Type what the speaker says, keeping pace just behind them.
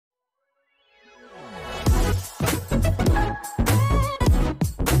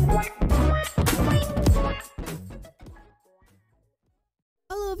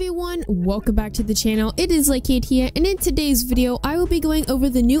welcome back to the channel. It is Kate here, and in today's video I will be going over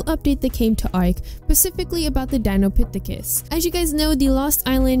the new update that came to Ark, specifically about the DINOPITHECUS. As you guys know, the Lost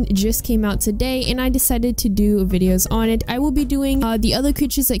Island just came out today and I decided to do videos on it. I will be doing the other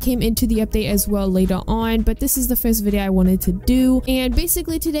creatures that came into the update as well later on, but this is the first video I wanted to do. And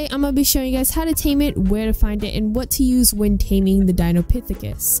basically today I'm going to be showing you guys how to tame it, where to find it, and what to use when taming the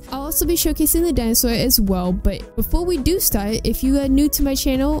DINOPITHECUS. I'll also be showcasing the dinosaur as well, but before we do start, if you are new to my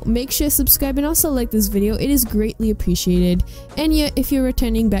channel, make sure to subscribe and also like this video. It is greatly appreciated. And yeah, if you're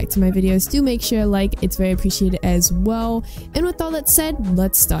returning back to my videos, do make sure to like, it's very appreciated as well. And with all that said,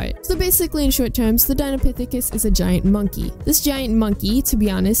 let's start. So basically in short terms, the DINOPITHECUS is a giant monkey. This giant monkey, to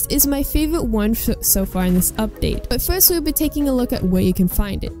be honest, is my favorite one so far in this update. But first we'll be taking a look at where you can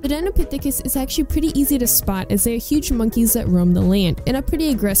find it. The DINOPITHECUS is actually pretty easy to spot as they are huge monkeys that roam the land and are pretty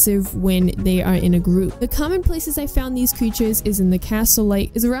aggressive when they are in a group. The common places I found these creatures is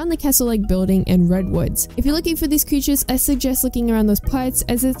around the castle-like building and redwoods. If you're looking for these creatures, I suggest looking around those parts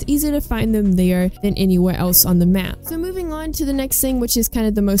as it's easier to find them there than anywhere else on the map. So moving on to the next thing, which is kind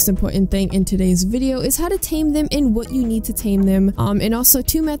of the most important thing in today's video, is how to tame them and what you need to tame them. And also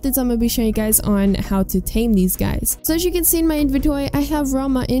two methods I'm going to be showing you guys on how to tame these guys. So as you can see in my inventory, I have raw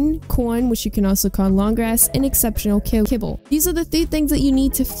mutton, corn, which you can also call long grass, and exceptional kibble. These are the three things that you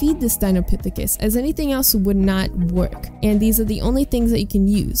need to feed this DINOPITHECUS, as anything else would not work. And these are the only things that you can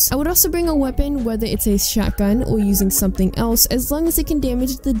use. I would also bring a weapon, whether it's a shotgun or using something else, as long as it can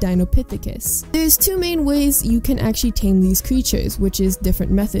damage the DINOPITHECUS. There's two main ways you can actually tame these creatures, which is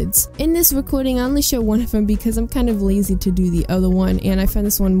different methods. In this recording, I only show one of them because I'm kind of lazy to do the other one, and I found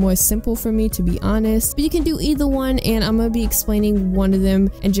this one more simple for me, to be honest. But you can do either one, and I'm going to be explaining one of them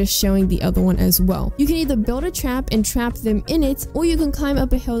and just showing the other one as well. You can either build a trap and trap them in it, or you can climb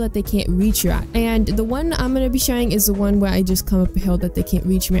up a hill that they can't reach you at. And the one I'm going to be showing is the one where I just climb up a hill that they can't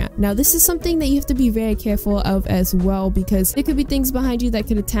reach me at. Now this is something that you have to be very careful of as well, because there could be things behind you that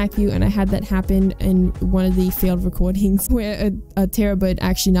could attack you, and I had that happen in one of the failed recordings where a terror bird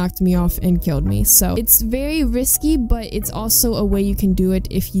actually knocked me off and killed me. So it's very risky, but it's also a way you can do it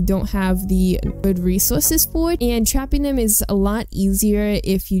if you don't have the good resources for it. And trapping them is a lot easier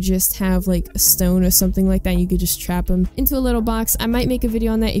if you just have like a stone or something like that. You could just trap them into a little box. I might make a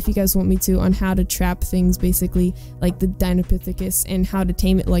video on that if you guys want me to, on how to trap things, basically like the DINOPITHECUS, and how to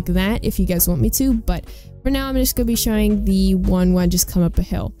tame it like that if you guys want me to. But for now I'm just gonna be showing the one where I just come up a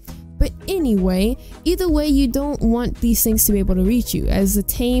hill. But anyway, either way, you don't want these things to be able to reach you, as the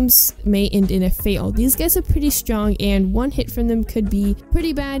tames may end in a fail. These guys are pretty strong, and one hit from them could be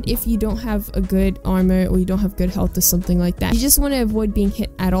pretty bad if you don't have a good armor or you don't have good health or something like that. You just want to avoid being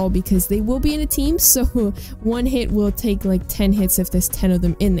hit at all, because they will be in a team, so one hit will take like 10 hits if there's 10 of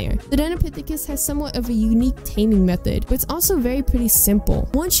them in there. The DINOPITHECUS has somewhat of a unique taming method, but it's also pretty simple.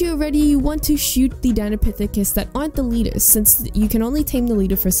 Once you're ready, you want to shoot the DINOPITHECUS that aren't the leaders, since you can only tame the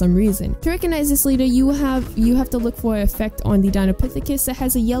leader for some reason. To recognize this leader, you have to look for an effect on the DINOPITHECUS that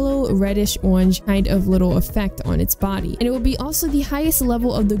has a yellow, reddish, orange kind of little effect on its body, and it will be also the highest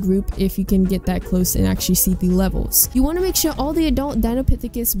level of the group if you can get that close and actually see the levels. You want to make sure all the adult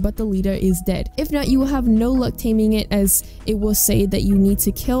DINOPITHECUS but the leader is dead. If not, you will have no luck taming it, as it will say that you need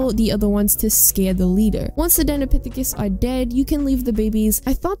to kill the other ones to scare the leader. Once the DINOPITHECUS are dead, you can leave the babies.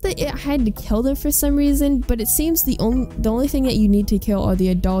 I thought that I had to kill them for some reason, but it seems the only thing that you need to kill are the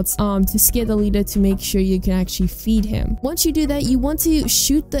adults to scare the leader, to make sure you can actually feed him. Once you do that, you want to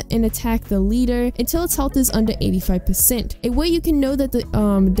shoot and attack the leader until its health is under 85%. A way you can know that the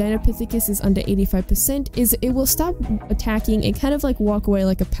DINOPITHECUS is under 85% is it will stop attacking and kind of like walk away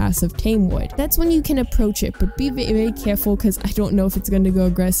like a passive tame would. That's when you can approach it, but be very careful, because I don't know if it's going to go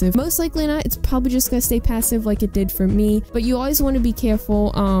aggressive. Most likely not. It's probably just going to stay passive like it did for me, but you always want to be careful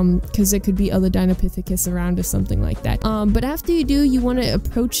because there could be other DINOPITHECUS around or something like that. But after you do, you want to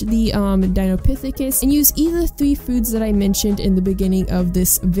approach the DINOPITHECUS and use either three foods that I mentioned in the beginning of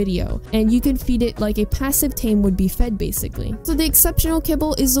this video, and you can feed it like a passive tame would be fed, basically. So the exceptional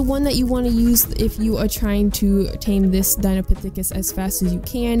kibble is the one that you want to use if you are trying to tame this DINOPITHECUS as fast as you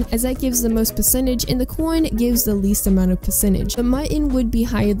can, as that gives the most percentage, and the corn gives the least amount of percentage. The mutton would be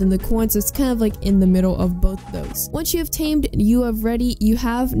higher than the corn, so it's kind of like in the middle of both those. Once you have tamed, you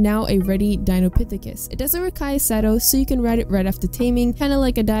have now a ready DINOPITHECUS. It doesn't require saddle, so you can ride it right after taming, kind of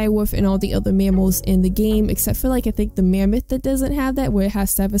like a direwolf and all the other mammals in the game, except for like I think the mammoth that doesn't have that, where it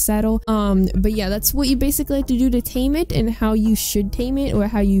has to have a saddle. But yeah, that's what you basically have to do to tame it, and how you should tame it, or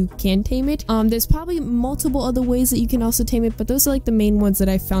how you can tame it. There's probably multiple other ways that you can also tame it, but those are like the main ones that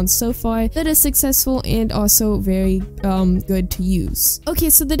I found so far that are successful and also very good to use. Okay,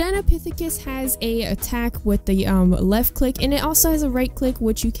 so the DINOPITHECUS has a attack with the left click, and it also has a right click,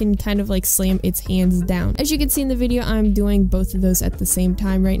 which you can kind of like slam its hands down. As you can see in the video, I'm doing both of those at the same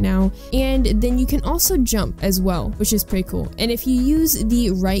time right now. And then you can also jump as well, which is pretty cool. And if you use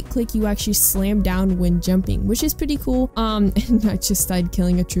the right click, you actually slam down when jumping, which is pretty cool. And I just started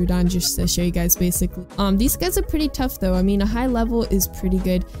killing a Troodon just to show you guys basically. These guys are pretty tough though. I mean, a high level is pretty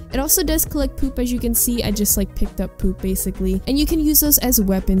good. It also does collect poop, as you can see. I just like picked up poop basically, and you can use those as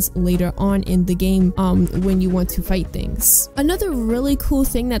weapons later on in the game when you want to fight things. Another really cool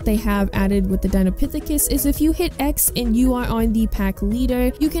thing that they have added with the DINOPITHECUS is if you hit X and you are on the pack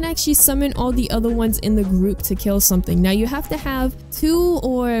leader, you can actually summon all the other ones in the group to kill something. Now you have to have 2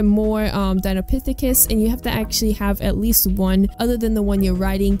 or more DINOPITHECUS, and you have to actually have at least one other than the one you're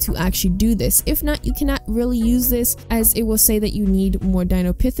riding to actually do this. If not, you cannot really use this, as it will say that you need more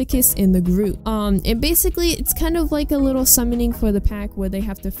DINOPITHECUS in the group. And basically it's kind of like a little summoning for the pack where they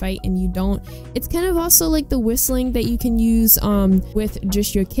have to fight and you don't. It's kind of also like the whistling that you can use with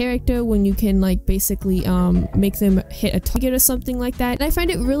just your character, when you can like basically make them hit a target or something like that. And I find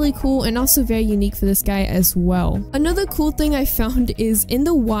it really cool and also very unique for this guy as well. Another cool thing I found is in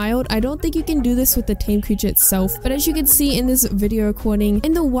the wild, I don't think you can do this with the tame creature itself, but as you can see in this video recording,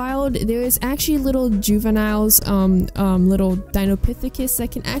 in the wild there is actually little juveniles, little DINOPITHECUS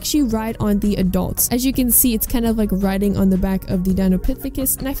that can actually ride on the adults. As you can see, it's kind of like riding on the back of the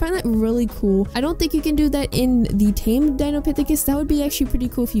DINOPITHECUS, and I find that really cool. I don't think you can do that in the tamed DINOPITHECUS. That would be actually pretty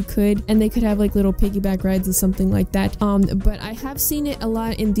cool if you could, and they could have like little piggyback rides or something like that. But I have seen it a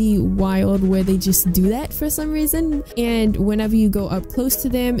lot in the wild where they just do that for some reason, and whenever you go up close to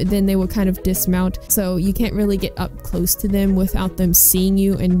them, then they will kind of dismount, so you can't really get up close to them without them seeing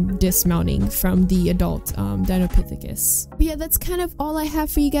you and dismounting from the adult DINOPITHECUS. But yeah, that's kind of all I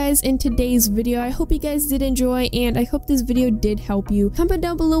have for you guys in today's video. I hope you guys did enjoy, and I hope this video did help you. Comment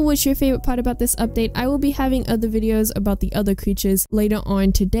down below what's your favorite part about this update. I will be having other videos about the other creatures later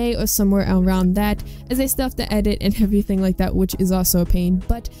on today or somewhere around that, as I still have to edit and everything like that, which is also a pain,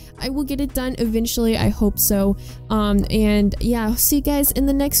 but I will get it done eventually. I hope so. And yeah, I'll see you guys in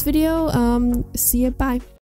the next video. See ya, bye.